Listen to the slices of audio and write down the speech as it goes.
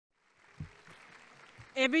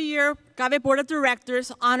Every year, CABE Board of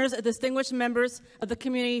Directors honors distinguished members of the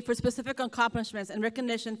community for specific accomplishments and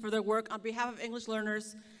recognition for their work on behalf of English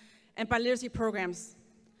learners and biliteracy programs.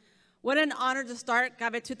 What an honor to start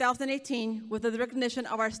CABE 2018 with the recognition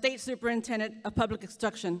of our State Superintendent of Public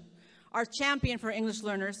Instruction, our champion for English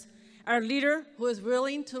learners, our leader who is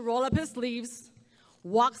willing to roll up his sleeves,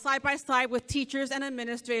 walk side by side with teachers and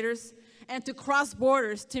administrators, and to cross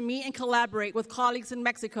borders to meet and collaborate with colleagues in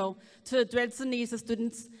Mexico to address the needs of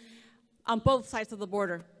students on both sides of the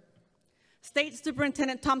border. State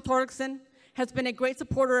Superintendent Tom Torlakson has been a great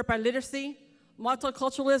supporter of biliteracy,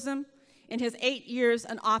 multiculturalism in his 8 years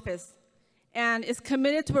in office, and is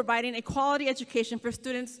committed to providing a quality education for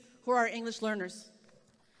students who are English learners.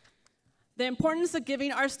 The importance of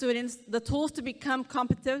giving our students the tools to become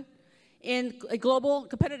competitive in a global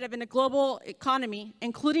economy,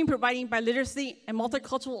 including providing biliteracy and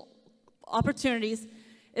multicultural opportunities,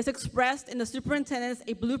 is expressed in the Superintendent's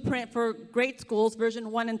A Blueprint for Great Schools,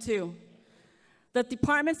 version 1 and 2. The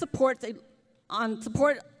department supports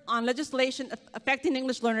on legislation affecting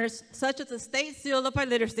English learners, such as the State Seal of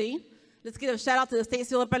Biliteracy. Let's give a shout out to the State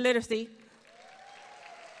Seal of Biliteracy.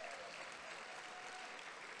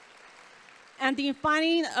 And the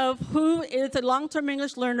defining of who is a long-term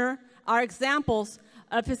English learner are examples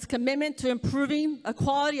of his commitment to improving the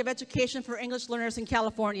quality of education for English learners in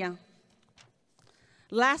California.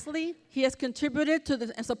 Lastly, he has contributed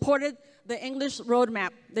to and supported the English roadmap,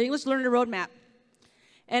 the English Learner Roadmap.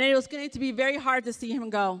 And it was going to be very hard to see him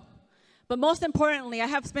go. But most importantly, I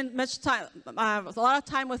have spent a lot of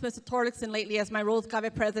time with Mr. Torlakson lately as my role as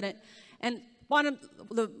CABE president. And one of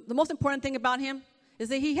the most important thing about him is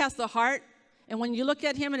that he has the heart. And when you look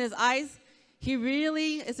at him in his eyes, he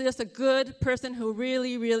really is just a good person who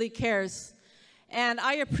really, really cares. And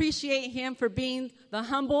I appreciate him for being the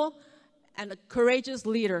humble and a courageous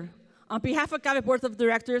leader. On behalf of CABE Board of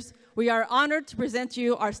Directors, we are honored to present to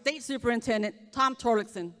you our State Superintendent, Tom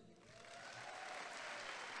Torlakson.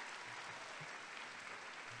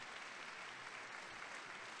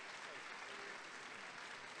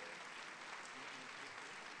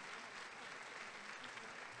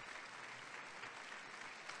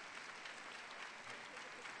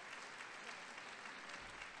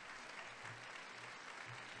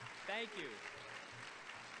 Thank you.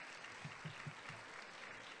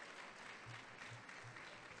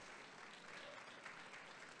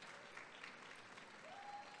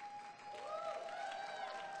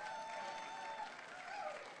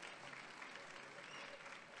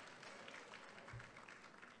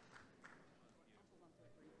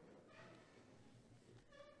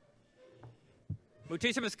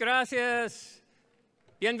 Muchísimas gracias.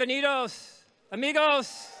 Bienvenidos,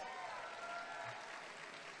 amigos.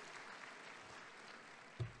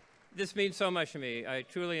 This means so much to me. I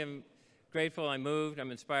truly am grateful, I'm moved, I'm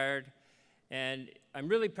inspired, and I'm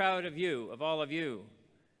really proud of you, of all of you.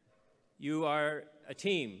 You are a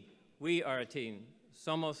team. We are a team.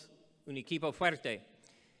 Somos un equipo fuerte.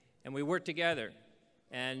 And we work together.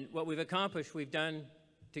 And what we've accomplished, we've done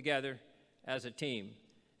together as a team.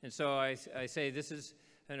 And so I say this is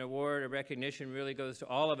an award, a recognition really goes to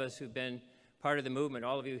all of us who've been part of the movement,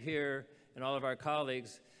 all of you here and all of our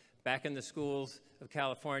colleagues back in the schools of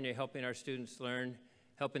California, helping our students learn,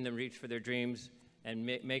 helping them reach for their dreams and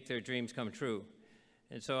make their dreams come true.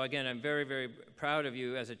 And so again, I'm very, very proud of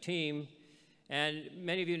you as a team. And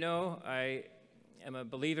many of you know I am a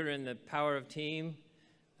believer in the power of team,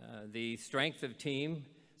 the strength of team.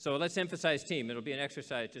 So let's emphasize team. It'll be an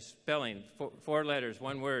exercise, just spelling, four letters,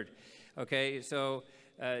 one word. Okay, so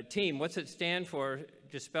team, what's it stand for?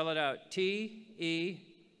 Just spell it out, T-E-A-M.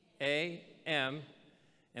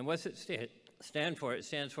 And what's it stand for? It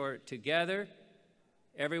stands for together,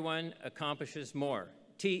 everyone accomplishes more.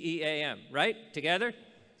 T-E-A-M, right? Together?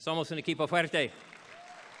 Somos un equipo fuerte.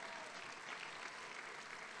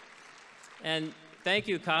 And thank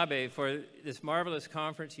you, CABE, for this marvelous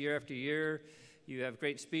conference year after year. You have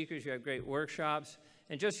great speakers, you have great workshops,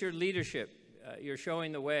 and just your leadership. You're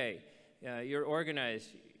showing the way. You're organized,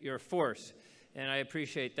 you're a force, and I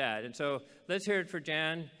appreciate that. And so let's hear it for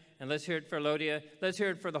Jan, and let's hear it for Lodia. Let's hear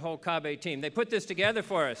it for the whole CABE team. They put this together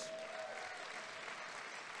for us.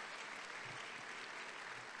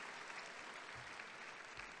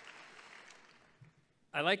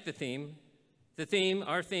 I like the theme. The theme,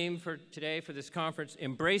 our theme for today, for this conference,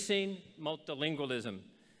 embracing multilingualism.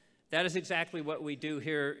 That is exactly what we do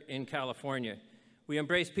here in California. We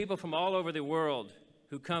embrace people from all over the world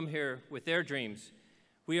who come here with their dreams.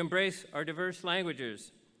 We embrace our diverse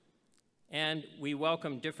languages, and we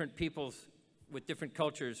welcome different peoples with different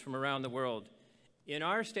cultures from around the world. In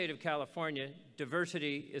our state of California,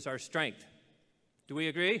 diversity is our strength. Do we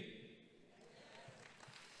agree?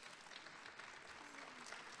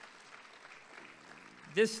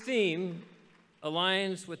 This theme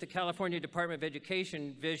aligns with the California Department of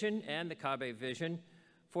Education vision and the CABE vision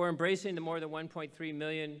for embracing the more than 1.3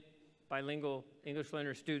 million bilingual English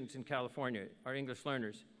learner students in California, our English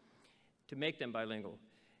learners, to make them bilingual.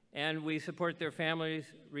 And we support their families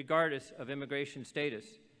regardless of immigration status.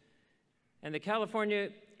 And the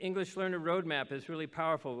California English Learner Roadmap is really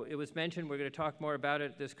powerful. It was mentioned, we're going to talk more about it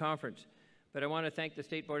at this conference. But I want to thank the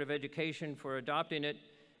State Board of Education for adopting it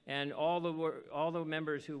and all the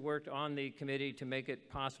members who worked on the committee to make it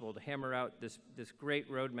possible to hammer out this great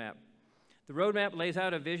roadmap. The roadmap lays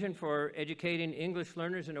out a vision for educating English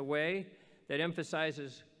learners in a way that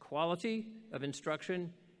emphasizes quality of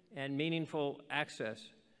instruction and meaningful access.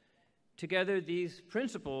 Together, these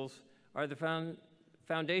principles are the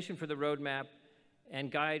foundation for the roadmap and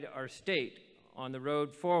guide our state on the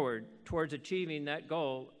road forward towards achieving that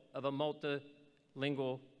goal of a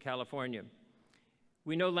multilingual California.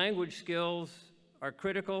 We know language skills are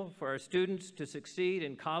critical for our students to succeed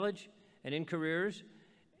in college and in careers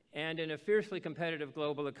and in a fiercely competitive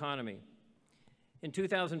global economy. In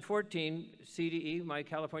 2014, CDE, my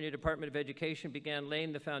California Department of Education, began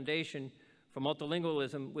laying the foundation for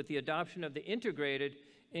multilingualism with the adoption of the integrated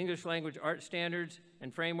English Language Art Standards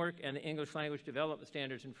and Framework and the English Language Development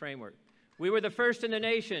Standards and Framework. We were the first in the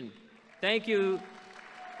nation. Thank you,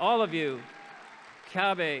 all of you,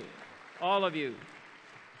 CABE, all of you.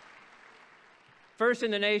 First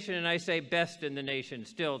in the nation, and I say best in the nation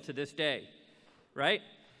still to this day, right?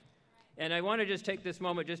 And I want to just take this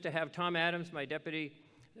moment just to have Tom Adams, my Deputy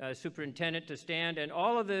Superintendent, to stand, and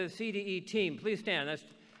all of the CDE team, please stand. That's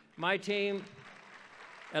my team,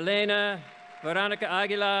 Elena, Veronica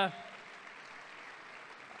Aguila.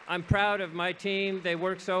 I'm proud of my team. They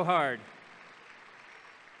work so hard.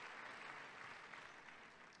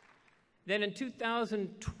 Then in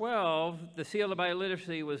 2012, the Seal of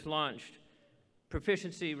Biliteracy was launched.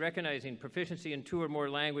 Proficiency, recognizing proficiency in 2 or more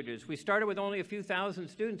languages. We started with only a few thousand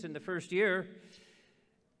students in the first year,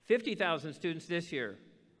 50,000 students this year.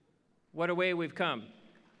 What a way we've come.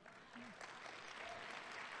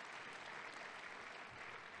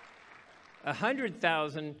 A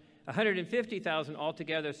 150,000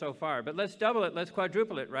 altogether so far. But let's double it, let's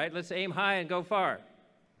quadruple it, right? Let's aim high and go far.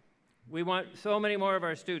 We want so many more of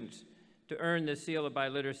our students to earn this Seal of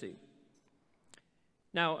Biliteracy.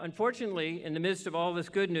 Now, unfortunately, in the midst of all this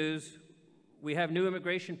good news, we have new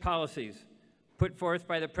immigration policies put forth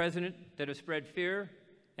by the President that have spread fear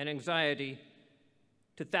and anxiety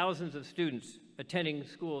to thousands of students attending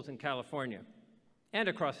schools in California and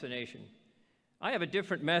across the nation. I have a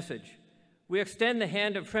different message. We extend the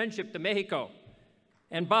hand of friendship to Mexico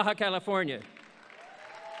and Baja California.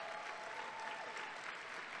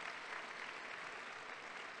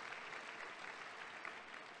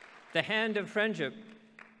 The hand of friendship.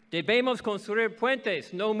 Debemos construir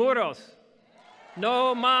puentes, no muros.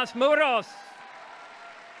 No más muros.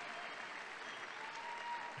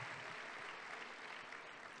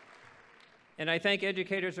 And I thank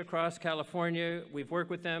educators across California. We've worked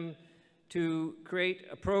with them to create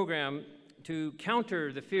a program to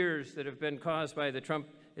counter the fears that have been caused by the Trump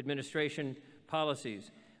administration policies.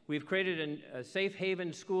 We've created a Safe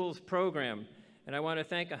Haven Schools program, and I want to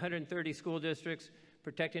thank 130 school districts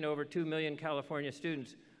protecting over 2 million California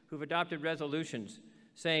students who've adopted resolutions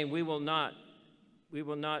saying we will not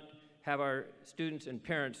have our students and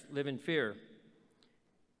parents live in fear.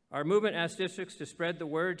 Our movement asks districts to spread the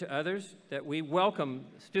word to others that we welcome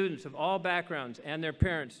students of all backgrounds and their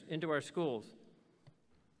parents into our schools.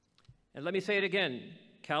 And let me say it again,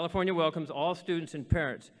 California welcomes all students and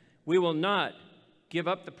parents. We will not give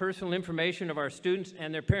up the personal information of our students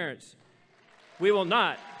and their parents. We will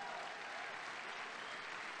not.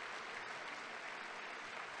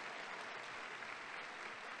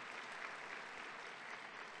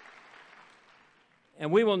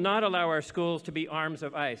 And we will not allow our schools to be arms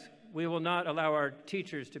of ICE. We will not allow our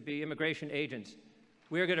teachers to be immigration agents.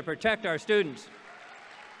 We are going to protect our students.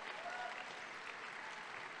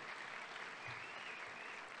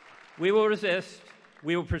 We will resist,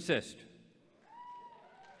 we will persist.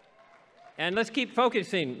 And let's keep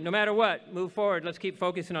focusing, no matter what, move forward, let's keep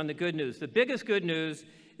focusing on the good news. The biggest good news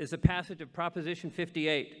is the passage of Proposition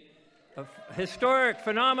 58. A historic,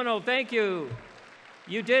 phenomenal, thank you.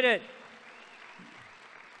 You did it.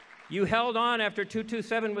 You held on after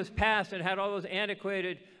 227 was passed and had all those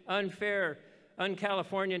antiquated, unfair,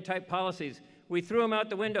 un-Californian type policies. We threw them out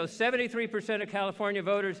the window. 73% of California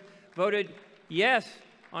voters voted yes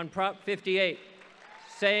on Prop 58,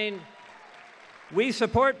 saying we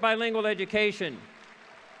support bilingual education.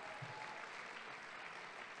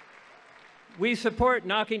 We support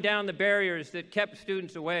knocking down the barriers that kept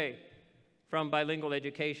students away from bilingual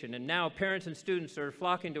education, and now parents and students are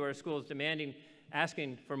flocking to our schools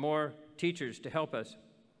asking for more teachers to help us.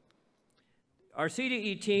 Our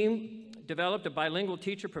CDE team developed a bilingual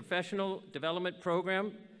teacher professional development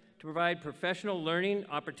program to provide professional learning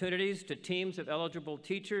opportunities to teams of eligible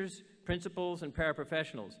teachers, principals, and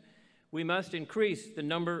paraprofessionals. We must increase the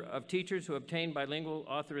number of teachers who obtain bilingual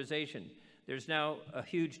authorization. There's now a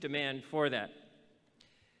huge demand for that.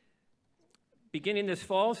 Beginning this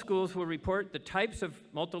fall, schools will report the types of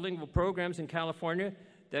multilingual programs in California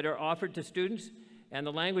that are offered to students and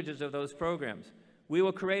the languages of those programs. We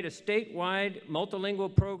will create a statewide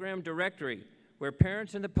multilingual program directory where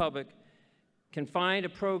parents and the public can find a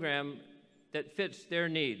program that fits their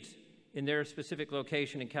needs in their specific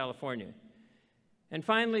location in California. And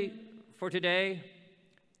finally, for today,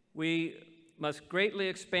 we must greatly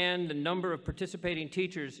expand the number of participating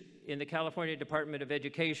teachers in the California Department of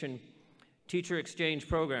Education Teacher Exchange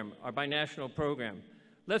Program, our binational program.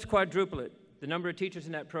 Let's quadruple it, the number of teachers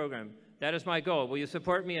in that program. That is my goal. Will you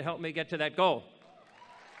support me and help me get to that goal?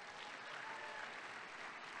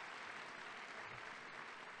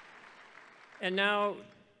 And now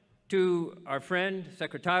to our friend,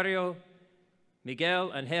 Secretario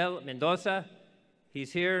Miguel Angel Mendoza.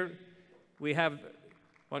 He's here. We have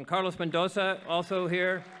Juan Carlos Mendoza also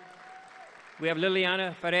here. We have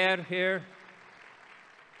Liliana Ferrer here.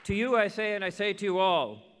 To you I say, and I say to you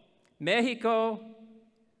all, Mexico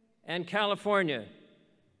and California,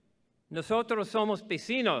 nosotros somos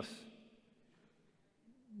vecinos.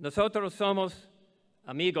 Nosotros somos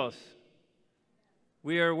amigos.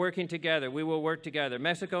 We are working together. We will work together.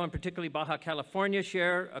 Mexico, and particularly Baja California,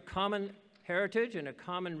 share a common heritage and a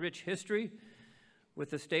common rich history with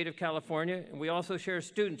the state of California, and we also share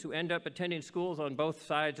students who end up attending schools on both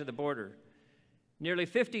sides of the border. Nearly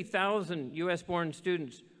 50,000 U.S.-born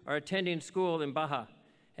students are attending school in Baja,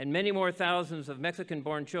 and many more thousands of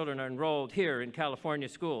Mexican-born children are enrolled here in California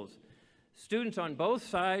schools. Students on both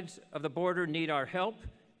sides of the border need our help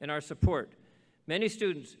and our support. Many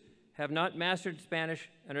students have not mastered Spanish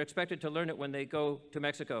and are expected to learn it when they go to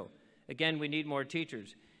Mexico. Again, we need more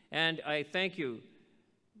teachers. And I thank you,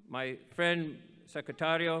 my friend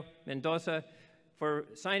Secretario Mendoza, for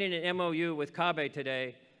signing an MOU with CABE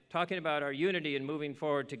today, talking about our unity and moving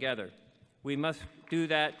forward together. We must do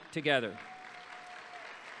that together.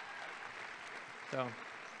 So,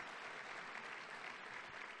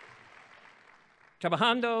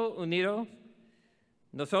 trabajando unidos,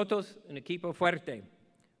 nosotros un equipo fuerte,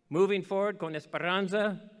 moving forward con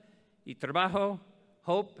esperanza y trabajo,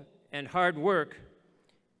 hope, and hard work,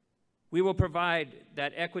 we will provide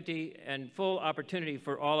that equity and full opportunity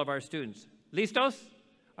for all of our students. ¿Listos?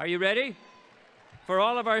 Are you ready? For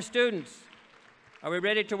all of our students. Are we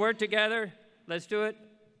ready to work together? Let's do it.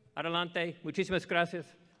 Adelante. Muchísimas gracias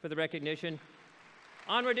for the recognition.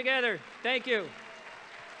 Onward together. Thank you.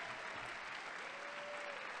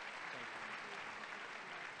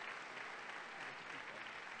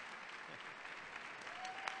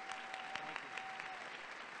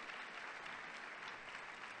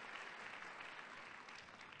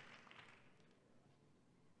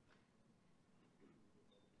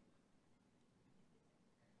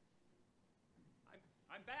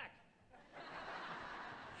 I'm back.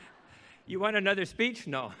 You want another speech?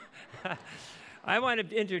 No. I want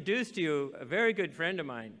to introduce to you a very good friend of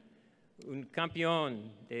mine, un campeón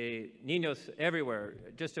de niños everywhere,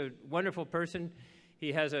 just a wonderful person.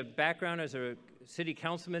 He has a background as a city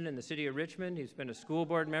councilman in the city of Richmond. He's been a school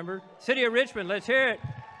board member. City of Richmond, let's hear it.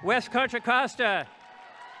 Wes Contra Costa.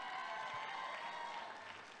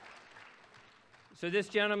 So this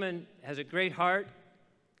gentleman has a great heart,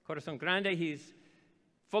 corazón grande. He's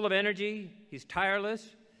full of energy, he's tireless,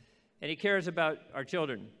 and he cares about our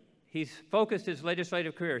children. He's focused his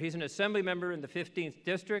legislative career. He's an assembly member in the 15th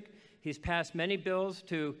District. He's passed many bills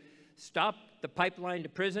to stop the pipeline to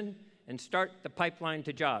prison and start the pipeline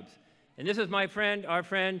to jobs. And this is my friend, our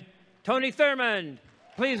friend, Tony Thurmond.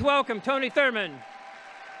 Please welcome Tony Thurmond.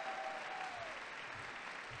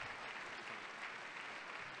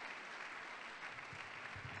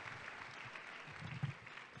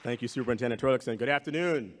 Thank you, Superintendent Torlakson. Good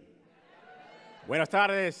afternoon. Buenas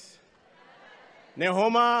tardes.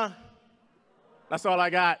 Nehoma. That's all I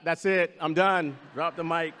got. That's it. I'm done. Drop the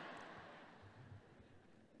mic.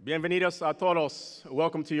 Bienvenidos a todos.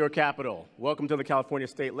 Welcome to your capital. Welcome to the California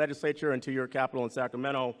State Legislature and to your capital in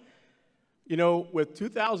Sacramento. You know, with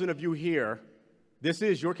 2,000 of you here, this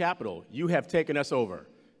is your capital. You have taken us over.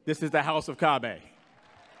 This is the House of CABE.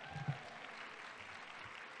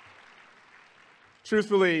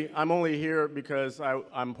 Truthfully, I'm only here because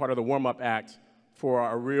I'm part of the warm-up act for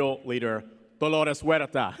our real leader, Dolores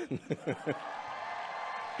Huerta.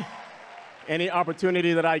 Any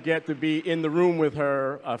opportunity that I get to be in the room with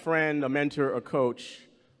her, a friend, a mentor, a coach,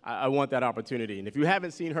 I want that opportunity. And if you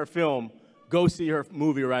haven't seen her film, go see her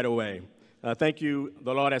movie right away. Thank you,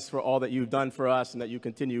 Dolores, for all that you've done for us and that you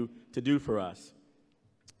continue to do for us.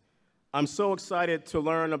 I'm so excited to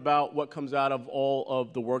learn about what comes out of all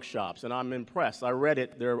of the workshops, and I'm impressed. I read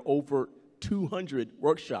it. There are over 200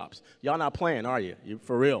 workshops. Y'all not playing, are you? You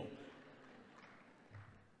for real.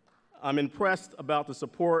 I'm impressed about the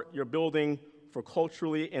support you're building for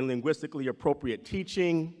culturally and linguistically appropriate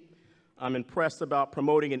teaching. I'm impressed about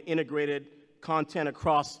promoting an integrated content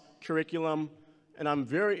across curriculum. And I'm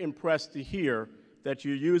very impressed to hear that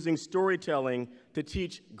you're using storytelling to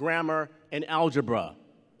teach grammar and algebra.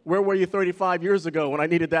 Where were you 35 years ago when I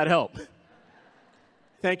needed that help?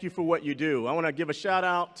 Thank you for what you do. I want to give a shout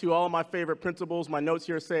out to all of my favorite principals. My notes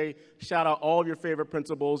here say shout out all of your favorite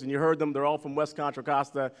principals, and you heard them. They're all from West Contra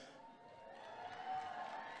Costa.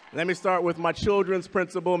 Let me start with my children's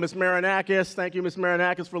principal, Ms. Marinakis. Thank you, Ms.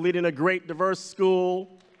 Marinakis, for leading a great, diverse school.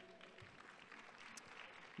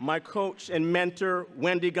 My coach and mentor,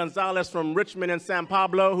 Wendy Gonzalez from Richmond and San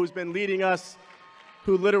Pablo, who's been leading us,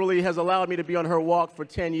 who literally has allowed me to be on her walk for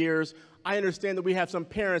 10 years. I understand that we have some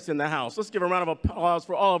parents in the house. Let's give a round of applause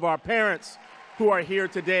for all of our parents who are here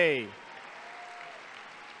today.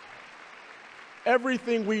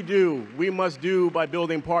 Everything we do, we must do by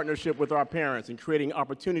building partnership with our parents and creating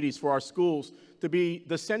opportunities for our schools to be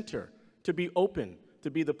the center, to be open, to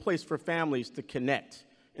be the place for families to connect.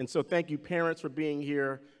 And so thank you, parents, for being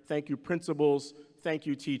here. Thank you, principals. Thank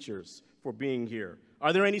you, teachers, for being here.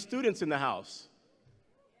 Are there any students in the house?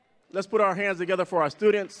 Let's put our hands together for our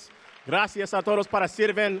students. Gracias a todos para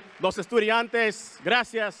sirven los estudiantes.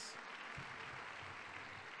 Gracias.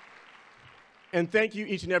 And thank you,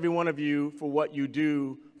 each and every one of you, for what you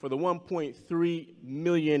do for the 1.3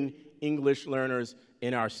 million English learners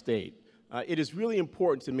in our state. It is really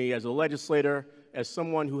important to me as a legislator, as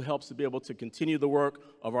someone who helps to be able to continue the work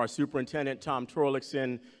of our superintendent, Tom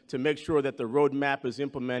Torlakson, to make sure that the roadmap is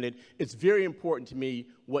implemented. It's very important to me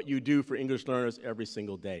what you do for English learners every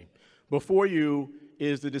single day. Before you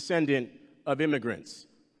is the descendant of immigrants,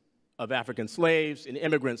 of African slaves and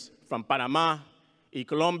immigrants from Panama,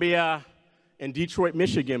 Colombia, and Detroit,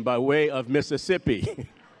 Michigan, by way of Mississippi.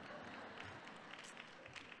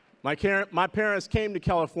 My parents came to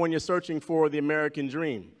California searching for the American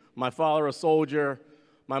dream. My father, a soldier,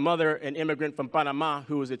 my mother, an immigrant from Panama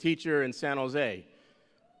who was a teacher in San Jose.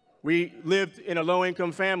 We lived in a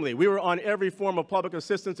low-income family. We were on every form of public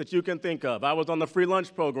assistance that you can think of. I was on the free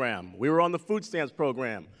lunch program. We were on the food stamps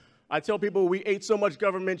program. I tell people we ate so much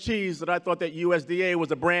government cheese that I thought that USDA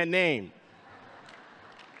was a brand name.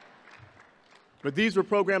 But these were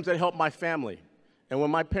programs that helped my family. And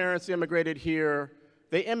when my parents immigrated here,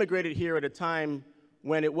 they immigrated here at a time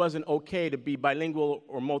when it wasn't okay to be bilingual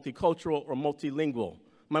or multicultural or multilingual.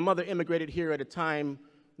 My mother immigrated here at a time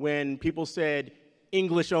when people said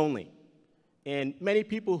English only. And many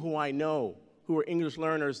people who I know who are English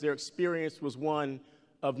learners, their experience was one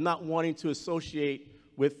of not wanting to associate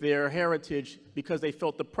with their heritage because they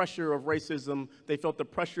felt the pressure of racism, they felt the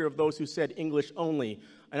pressure of those who said English only.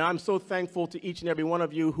 And I'm so thankful to each and every one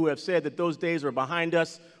of you who have said that those days are behind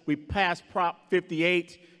us. We passed Prop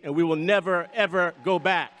 58, and we will never, ever go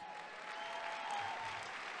back.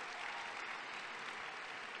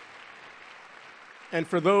 And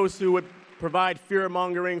for those who would provide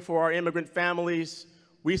fear-mongering for our immigrant families,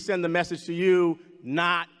 we send the message to you,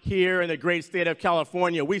 not here in the great state of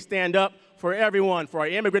California. We stand up for everyone, for our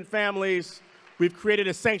immigrant families. We've created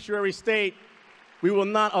a sanctuary state. We will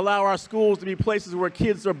not allow our schools to be places where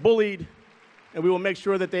kids are bullied, and we will make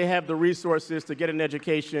sure that they have the resources to get an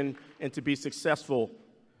education and to be successful.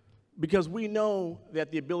 Because we know that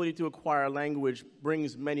the ability to acquire language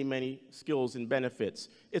brings many, many skills and benefits.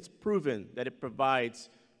 It's proven that it provides,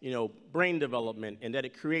 brain development and that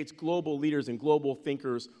it creates global leaders and global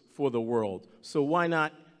thinkers for the world. So why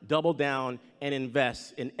not double down and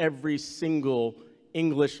invest in every single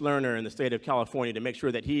English learner in the state of California to make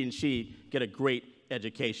sure that he and she get a great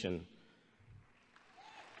education.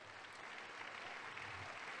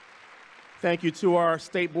 Thank you to our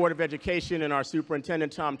State Board of Education and our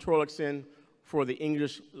Superintendent, Tom Torlakson, for the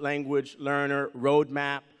English language learner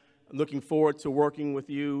roadmap. I'm looking forward to working with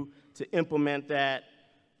you to implement that.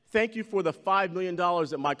 Thank you for the $5 million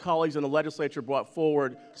that my colleagues in the legislature brought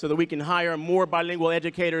forward so that we can hire more bilingual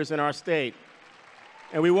educators in our state.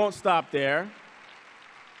 And we won't stop there.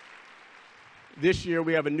 This year,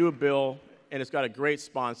 we have a new bill, and it's got a great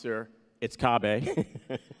sponsor, it's CABE,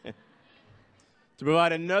 to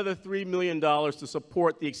provide another $3 million to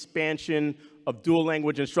support the expansion of dual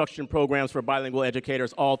language instruction programs for bilingual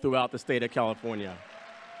educators all throughout the state of California.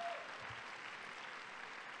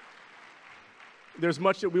 There's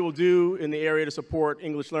much that we will do in the area to support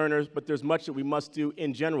English learners, but there's much that we must do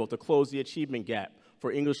in general to close the achievement gap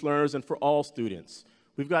for English learners and for all students.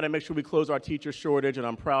 We've got to make sure we close our teacher shortage, and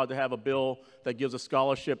I'm proud to have a bill that gives a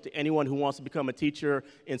scholarship to anyone who wants to become a teacher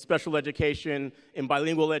in special education, in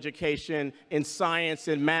bilingual education, in science,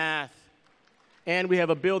 in math. And we have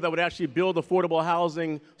a bill that would actually build affordable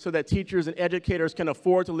housing so that teachers and educators can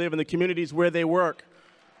afford to live in the communities where they work,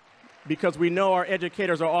 because we know our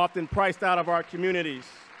educators are often priced out of our communities.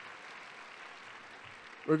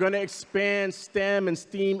 We're going to expand STEM and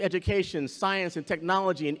STEAM education, science and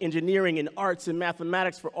technology and engineering and arts and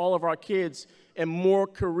mathematics for all of our kids, and more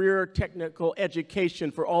career technical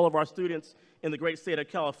education for all of our students in the great state of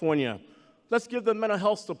California. Let's give them mental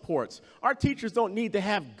health supports. Our teachers don't need to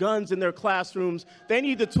have guns in their classrooms. They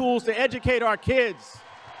need the tools to educate our kids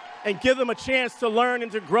and give them a chance to learn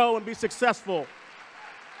and to grow and be successful.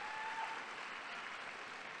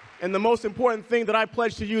 And the most important thing that I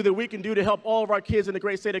pledge to you that we can do to help all of our kids in the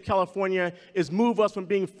great state of California is move us from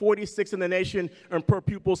being 46 in the nation in per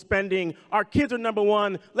pupil spending. Our kids are number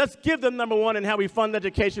one. Let's give them number one in how we fund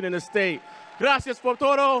education in the state. Gracias por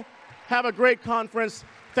todo. Have a great conference.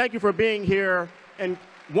 Thank you for being here, and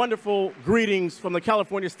wonderful greetings from the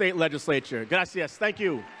California State Legislature. Gracias. Thank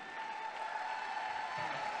you.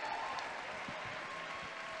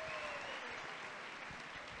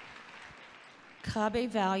 CABE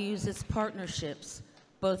values its partnerships,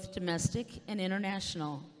 both domestic and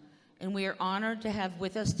international, and we are honored to have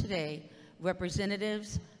with us today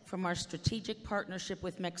representatives from our strategic partnership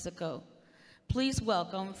with Mexico. Please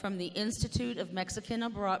welcome from the Institute of Mexicans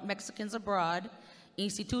Abroad,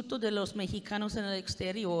 Instituto de los Mexicanos en el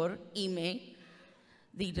Exterior, IME,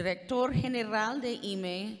 the Director General de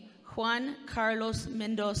IME, Juan Carlos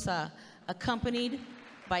Mendoza, accompanied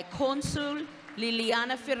by Consul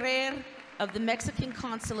Liliana Ferrer of the Mexican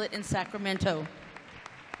Consulate in Sacramento.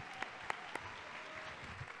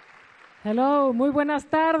 Hello, muy buenas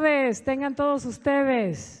tardes. Tengan todos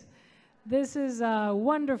ustedes. This is a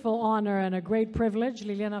wonderful honor and a great privilege.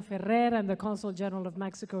 Liliana Ferrer, I'm the Consul General of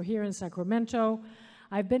Mexico here in Sacramento.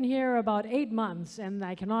 I've been here about 8 months, and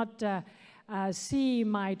I cannot see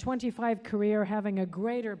my 25 career having a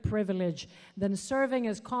greater privilege than serving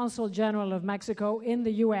as Consul General of Mexico in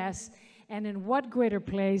the U.S., and in what greater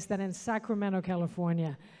place than in Sacramento,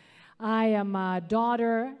 California. I am a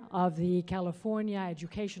daughter of the California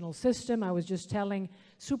educational system. I was just telling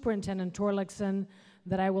Superintendent Torlakson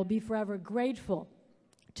that I will be forever grateful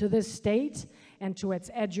to this state and to its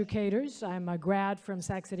educators. I'm a grad from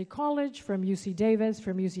Sac City College, from UC Davis,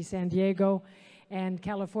 from UC San Diego, and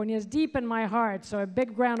California is deep in my heart, so a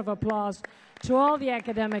big round of applause to all the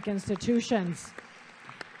academic institutions.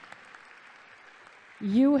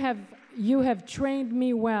 You have trained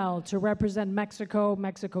me well to represent Mexico,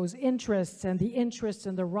 Mexico's interests, and the interests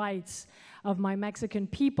and the rights of my Mexican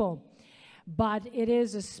people. But it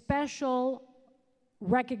is a special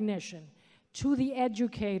recognition to the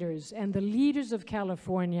educators and the leaders of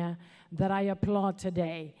California that I applaud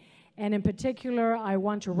today. And in particular, I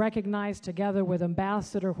want to recognize, together with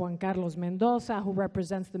Ambassador Juan Carlos Mendoza, who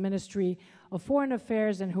represents the Ministry of Foreign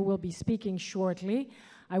Affairs and who will be speaking shortly,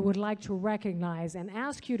 I would like to recognize and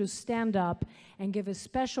ask you to stand up and give a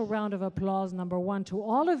special round of applause, number one, to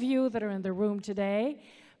all of you that are in the room today,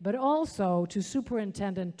 but also to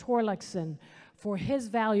Superintendent Torlakson for his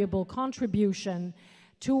valuable contribution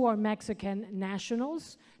to our Mexican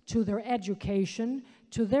nationals, to their education,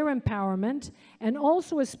 to their empowerment, and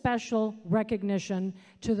also a special recognition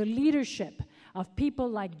to the leadership of people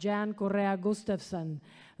like Jan Correa Gustafson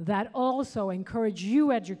that also encourage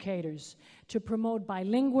you educators to promote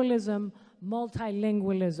bilingualism,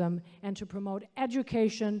 multilingualism, and to promote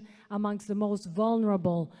education amongst the most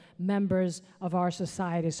vulnerable members of our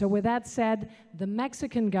society. So with that said, the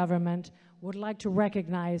Mexican government would like to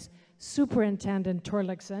recognize Superintendent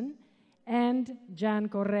Torlakson and Jan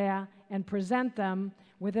Correa and present them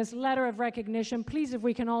with this letter of recognition. Please, if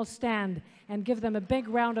we can all stand and give them a big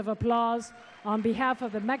round of applause on behalf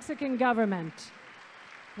of the Mexican government.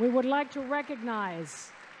 We would like to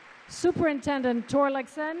recognize Superintendent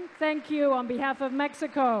Torlakson, thank you on behalf of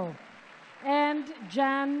Mexico. And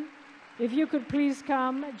Jan, if you could please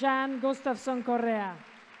come, Jan Gustafson Correa.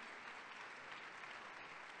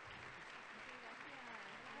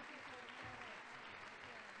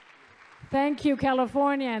 Thank you,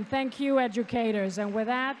 California, and thank you, educators. And with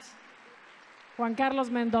that, Juan Carlos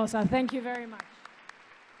Mendoza, thank you very much.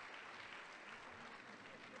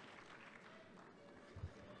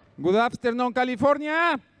 Good afternoon,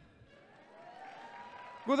 California.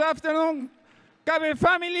 Good afternoon, CABE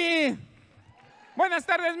family. Buenas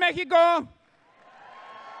tardes, México.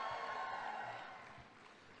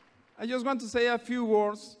 I just want to say a few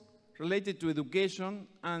words related to education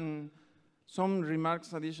and some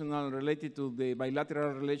remarks additional related to the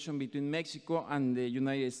bilateral relation between Mexico and the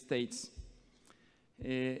United States.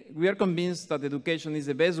 We are convinced that education is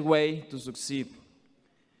the best way to succeed.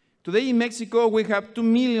 Today in Mexico, we have 2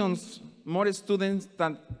 million more students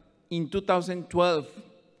than in 2012.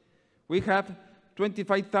 We have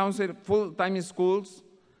 25,000 full-time schools.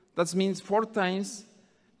 That means 4 times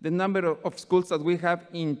the number of schools that we have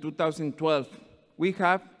in 2012. We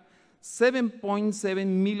have 7.7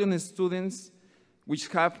 million students which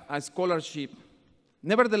have a scholarship.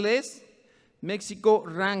 Nevertheless, Mexico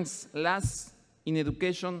ranks last in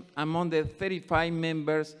education among the 35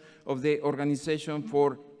 members of the Organization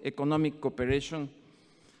for Economic Cooperation,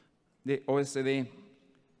 the OECD.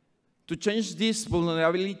 To change this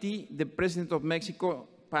vulnerability, the President of Mexico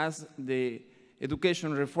passed the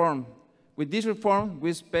education reform. With this reform, we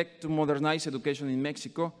expect to modernize education in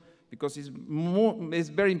Mexico because it's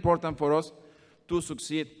very important for us to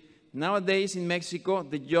succeed. Nowadays in Mexico,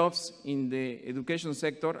 the jobs in the education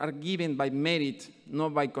sector are given by merit,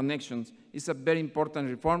 not by connections. It's a very important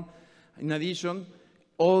reform. In addition,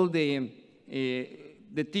 all the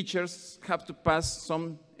teachers have to pass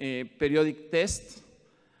some periodic tests,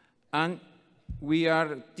 and we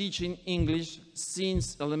are teaching English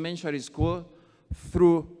since elementary school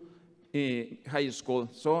through high school.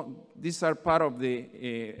 So these are part of the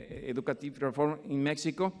educative reform in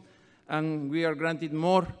Mexico, and we are granted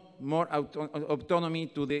more autonomy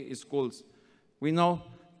to the schools. We know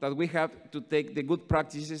that we have to take the good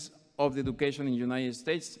practices of the education in the United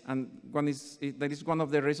States, and that is one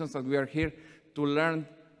of the reasons that we are here to learn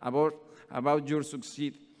about your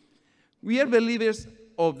succeed. We are believers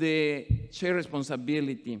of the shared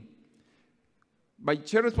responsibility. By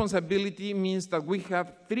shared responsibility means that we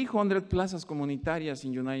have 300 plazas comunitarias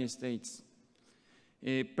in the United States.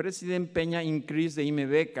 President Peña increased the IME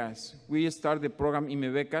Becas. We started the program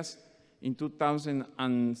IME Becas in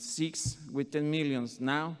 2006 with 10 million.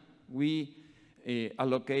 Now we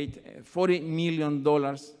allocate $40 million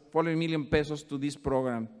pesos to this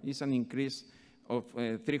program. It's an increase of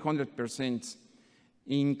 300%.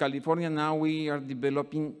 In California now we are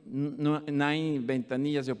developing 9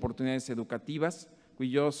 ventanillas de oportunidades educativas.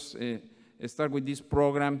 We just start with this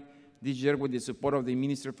program this year with the support of the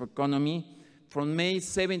Ministry of Economy. From May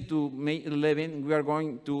 7 to May 11, we are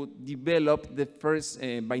going to develop the first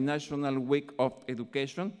binational week of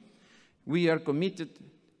education. We are committed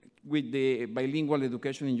with the bilingual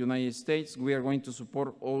education in the United States. We are going to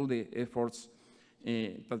support all the efforts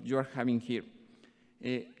that you are having here.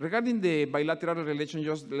 Regarding the bilateral relation,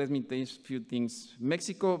 just let me tell you a few things.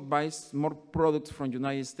 Mexico buys more products from the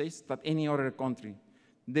United States than any other country.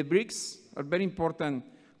 The BRICS, a very important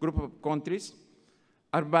group of countries,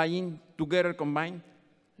 are buying together combined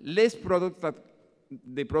less products than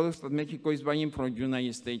the products that Mexico is buying from the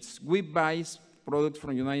United States. We buy products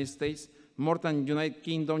from the United States more than United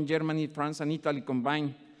Kingdom, Germany, France, and Italy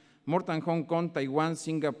combined, more than Hong Kong, Taiwan,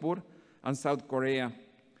 Singapore, and South Korea.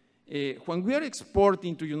 When we are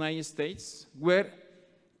exporting to the United States, we're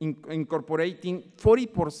incorporating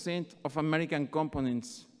 40% of American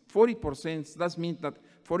components. 40%, that means that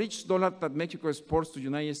for each dollar that Mexico exports to the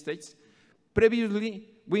United States, previously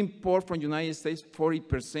we import from the United States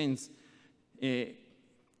 40%.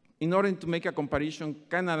 In order to make a comparison,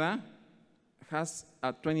 Canada has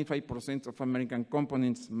 25% of American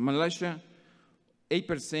components, Malaysia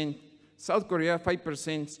 8%, South Korea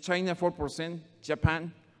 5%, China 4%,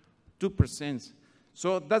 Japan 2%.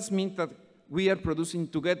 So that means that we are producing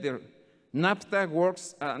together. NAFTA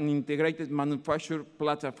works an integrated manufacturing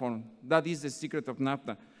platform. That is the secret of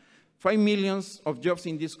NAFTA. 5 million of jobs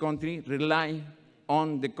in this country rely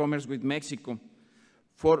on the commerce with Mexico.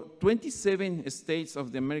 For 27 states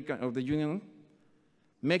of the Union,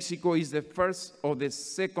 Mexico is the first or the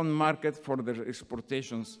second market for their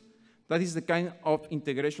exportations. That is the kind of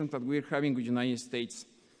integration that we're having with the United States.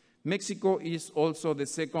 Mexico is also the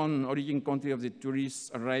second origin country of the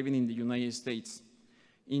tourists arriving in the United States.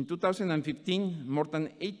 In 2015, more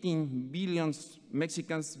than 18 billion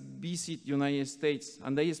Mexicans visit the United States,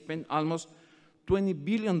 and they spend almost $20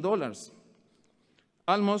 billion.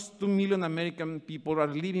 Almost 2 million American people are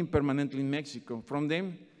living permanently in Mexico. From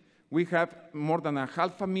them, we have more than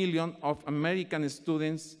 500,000 of American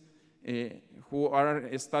students who are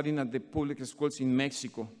studying at the public schools in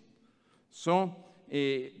Mexico. So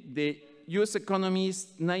the U.S. economy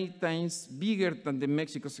is 9 times bigger than the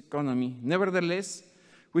Mexico's economy. Nevertheless,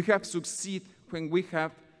 We have succeeded when we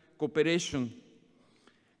have cooperation.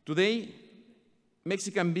 Today,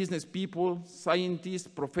 Mexican business people, scientists,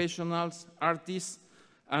 professionals, artists,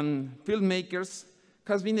 and filmmakers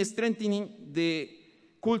has been strengthening the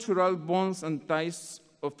cultural bonds and ties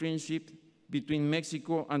of friendship between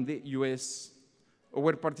Mexico and the US.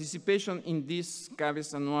 Our participation in this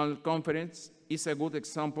CABE's annual conference is a good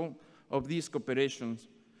example of these cooperations.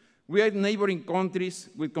 We are neighboring countries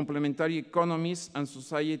with complementary economies and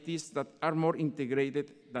societies that are more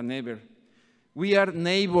integrated than ever. We are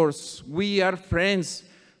neighbors, we are friends,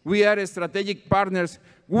 we are strategic partners,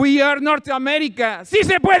 we are North America. ¡Sí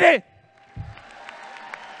se puede!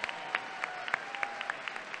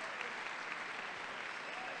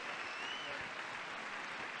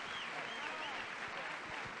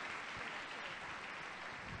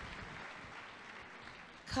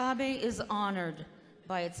 CABE is honored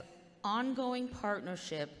by its ongoing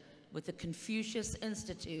partnership with the Confucius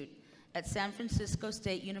Institute at San Francisco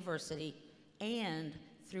State University and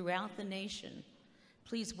throughout the nation.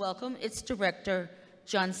 Please welcome its director,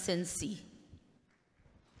 Johnson C.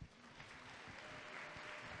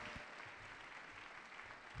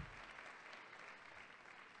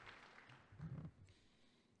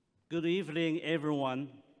 Good evening, everyone.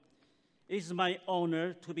 It's my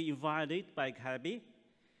honor to be invited by CABE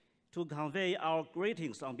to convey our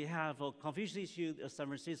greetings on behalf of Confucius Institute at San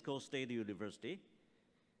Francisco State University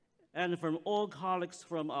and from all colleagues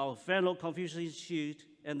from our fellow Confucius Institute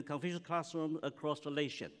and Confucius classroom across the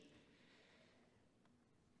nation.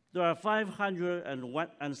 There are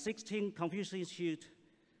 516 Confucius Institute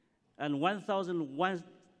and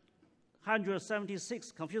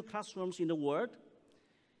 1,176 Confucius classrooms in the world.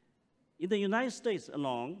 In the United States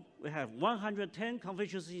alone, we have 110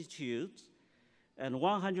 Confucius Institutes and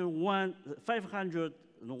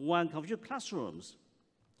 501 Confucius classrooms.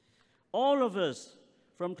 All of us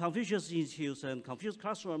from Confucius Institutes and Confucius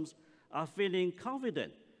classrooms are feeling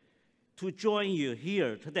confident to join you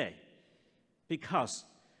here today because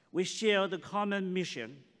we share the common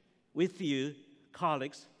mission with you,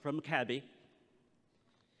 colleagues from CABE,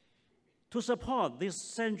 to support this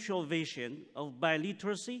central vision of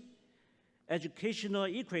biliteracy, educational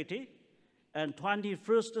equity, and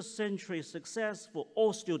 21st century success for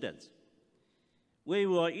all students. We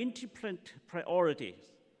will implement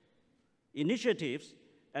priorities, initiatives,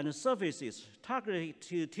 and services targeted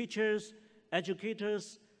to teachers,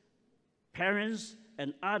 educators, parents,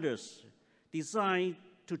 and others designed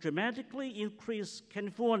to dramatically increase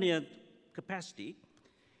California's capacity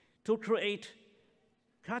to create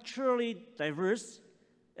culturally diverse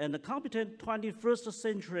and competent 21st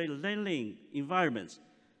century learning environments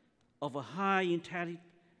of a high intelligence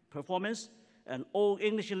performance and all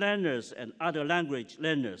English learners and other language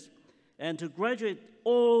learners, and to graduate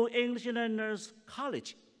all English learners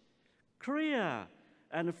college, career,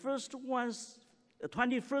 and first ones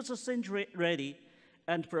 21st century ready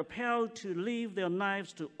and prepared to live their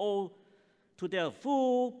lives to their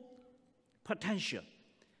full potential.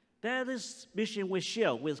 That is the mission we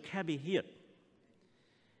share with CABE here.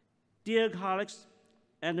 Dear colleagues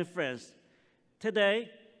and friends, today,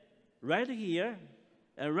 right here,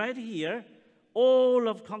 all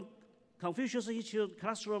of Confucius Institute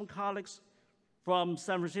classroom colleagues from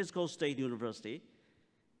San Francisco State University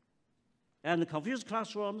and Confucius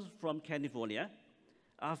classrooms from California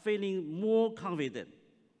are feeling more confident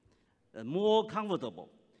and more comfortable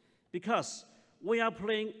because we are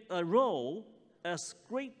playing a role as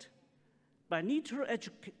great bilingual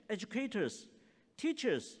educators,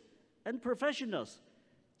 teachers, and professionals,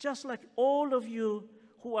 just like all of you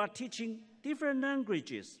who are teaching different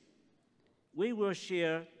languages. We will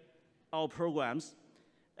share our programs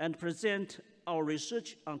and present our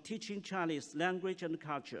research on teaching Chinese language and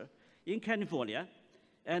culture in California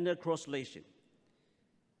and across the nation.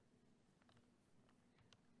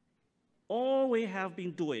 All we have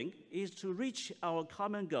been doing is to reach our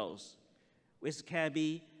common goals with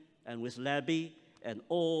CABE and with LABE and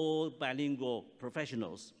all bilingual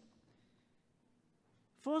professionals.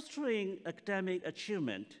 Fostering academic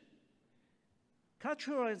achievement,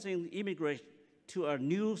 culturalizing immigrants to a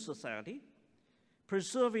new society,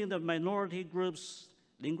 preserving the minority groups'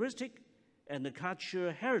 linguistic and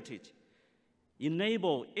cultural heritage,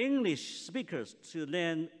 enable English speakers to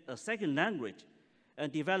learn a second language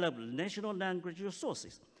and develop national language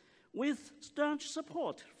resources. With staunch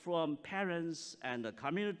support from parents and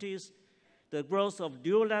communities, the growth of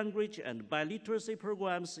dual language and biliteracy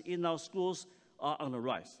programs in our schools are on the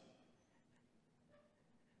rise.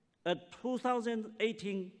 At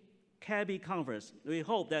 2018 CABE conference, we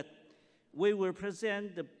hope that we will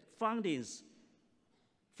present the findings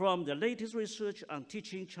from the latest research on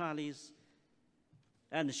teaching Chinese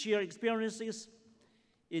and share experiences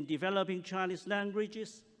in developing Chinese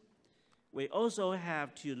languages. We also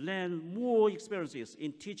have to learn more experiences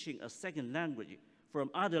in teaching a second language from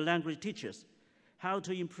other language teachers, how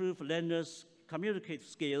to improve learners' communicative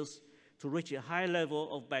skills to reach a high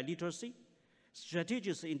level of biliteracy,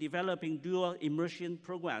 strategies in developing dual-immersion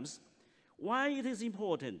programs, why it is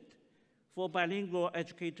important for bilingual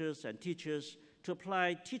educators and teachers to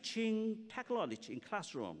apply teaching technology in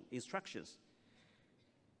classroom instructions,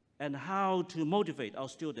 and how to motivate our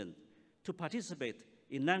students to participate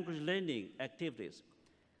in language learning activities.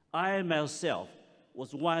 I myself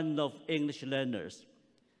was one of English learners.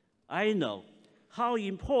 I know how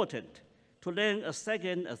important to learn a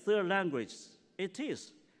second, a third language it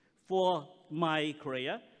is for my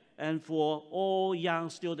career and for all young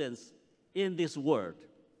students in this world.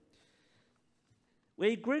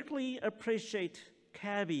 We greatly appreciate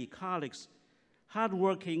CABE colleagues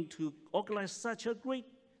hardworking to organize such a great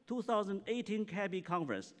 2018 CABE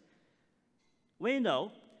conference. We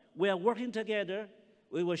know we are working together,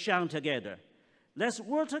 we will shine together. Let's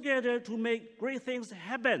work together to make great things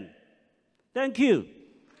happen. Thank you.